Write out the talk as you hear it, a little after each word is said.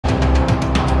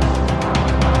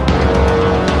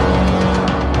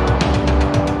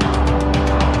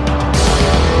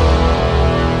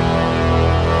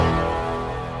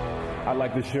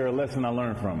to share a lesson I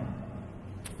learned from him.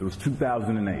 It was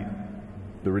 2008.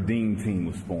 The Redeem team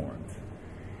was formed.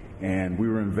 And we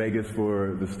were in Vegas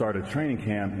for the start of training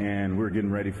camp, and we were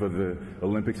getting ready for the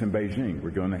Olympics in Beijing.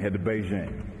 We're going to head to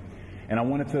Beijing. And I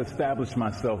wanted to establish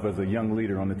myself as a young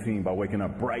leader on the team by waking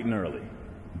up bright and early,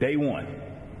 day one.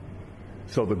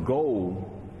 So the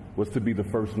goal was to be the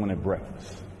first one at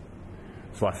breakfast.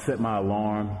 So I set my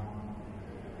alarm.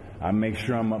 I make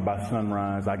sure I'm up by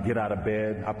sunrise. I get out of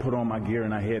bed. I put on my gear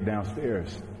and I head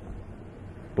downstairs.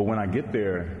 But when I get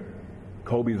there,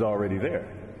 Kobe's already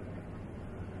there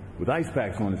with ice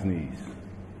packs on his knees,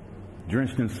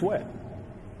 drenched in sweat.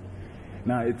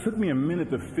 Now, it took me a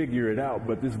minute to figure it out,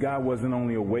 but this guy wasn't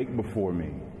only awake before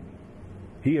me.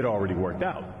 He had already worked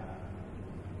out.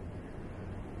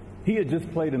 He had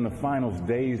just played in the finals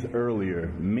days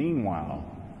earlier. Meanwhile,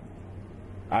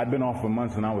 I'd been off for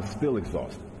months and I was still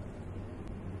exhausted.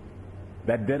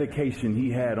 That dedication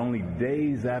he had only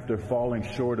days after falling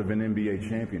short of an NBA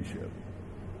championship.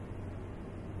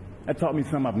 That taught me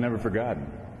something I've never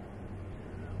forgotten.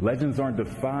 Legends aren't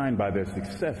defined by their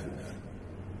successes.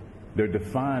 They're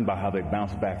defined by how they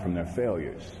bounce back from their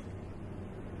failures.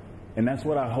 And that's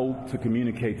what I hope to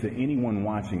communicate to anyone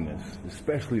watching this,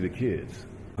 especially the kids.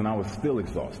 And I was still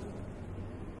exhausted.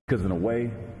 Because in a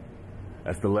way,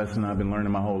 that's the lesson I've been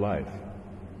learning my whole life.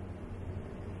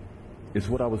 It's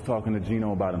what I was talking to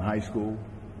Gino about in high school.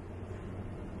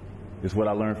 It's what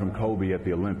I learned from Kobe at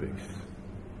the Olympics.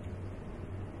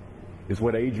 It's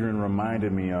what Adrian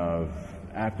reminded me of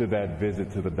after that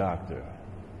visit to the doctor.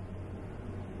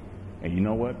 And you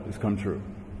know what? It's come true.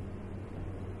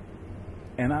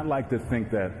 And I'd like to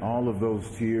think that all of those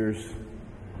tears,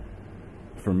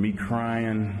 for me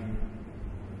crying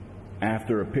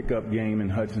after a pickup game in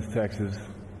Hutchins, Texas,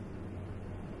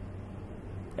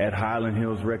 at Highland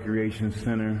Hills Recreation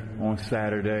Center on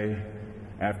Saturday,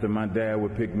 after my dad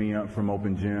would pick me up from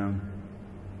open gym,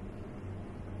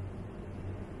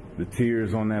 the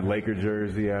tears on that Laker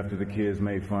jersey after the kids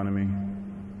made fun of me,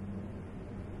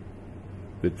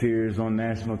 the tears on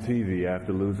national TV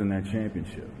after losing that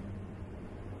championship,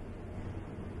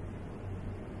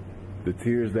 the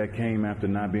tears that came after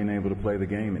not being able to play the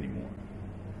game anymore.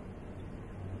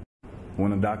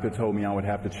 When the doctor told me I would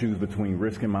have to choose between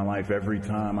risking my life every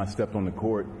time I stepped on the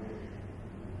court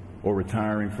or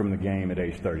retiring from the game at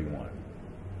age 31.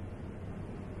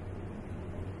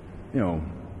 You know,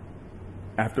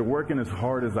 after working as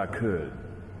hard as I could,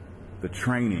 the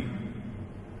training,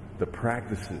 the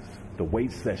practices, the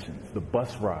weight sessions, the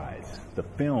bus rides, the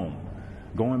film,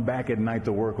 going back at night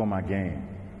to work on my game,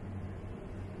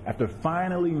 after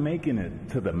finally making it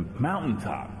to the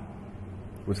mountaintop,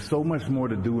 with so much more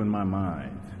to do in my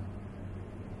mind,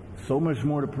 so much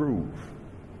more to prove,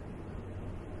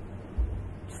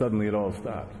 suddenly it all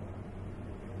stopped.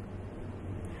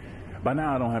 By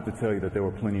now I don't have to tell you that there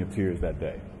were plenty of tears that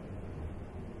day,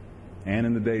 and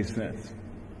in the days since.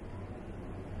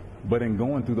 But in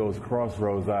going through those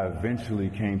crossroads, I eventually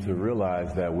came to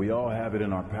realize that we all have it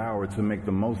in our power to make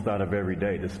the most out of every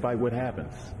day, despite what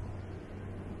happens,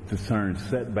 to turn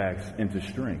setbacks into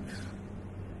strengths.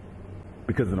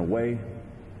 Because in a way,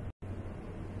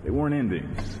 they weren't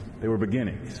endings, they were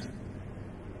beginnings.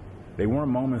 They weren't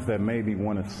moments that made me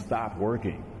want to stop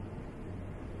working.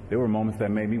 They were moments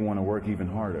that made me want to work even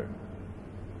harder.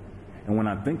 And when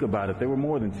I think about it, they were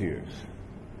more than tears.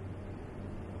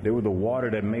 They were the water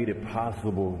that made it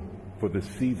possible for the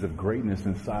seeds of greatness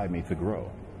inside me to grow.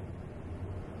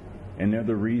 And they're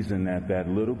the reason that that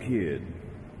little kid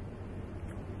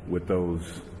with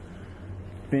those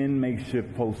thin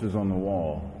makeshift posters on the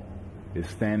wall is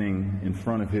standing in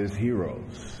front of his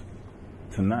heroes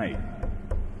tonight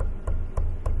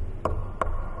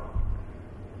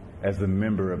as a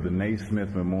member of the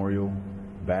Naismith Memorial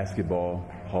Basketball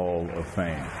Hall of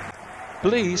Fame.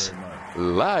 Please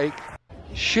like,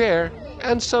 share,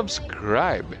 and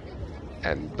subscribe.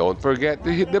 And don't forget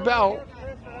to hit the bell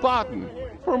button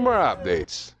for more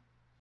updates.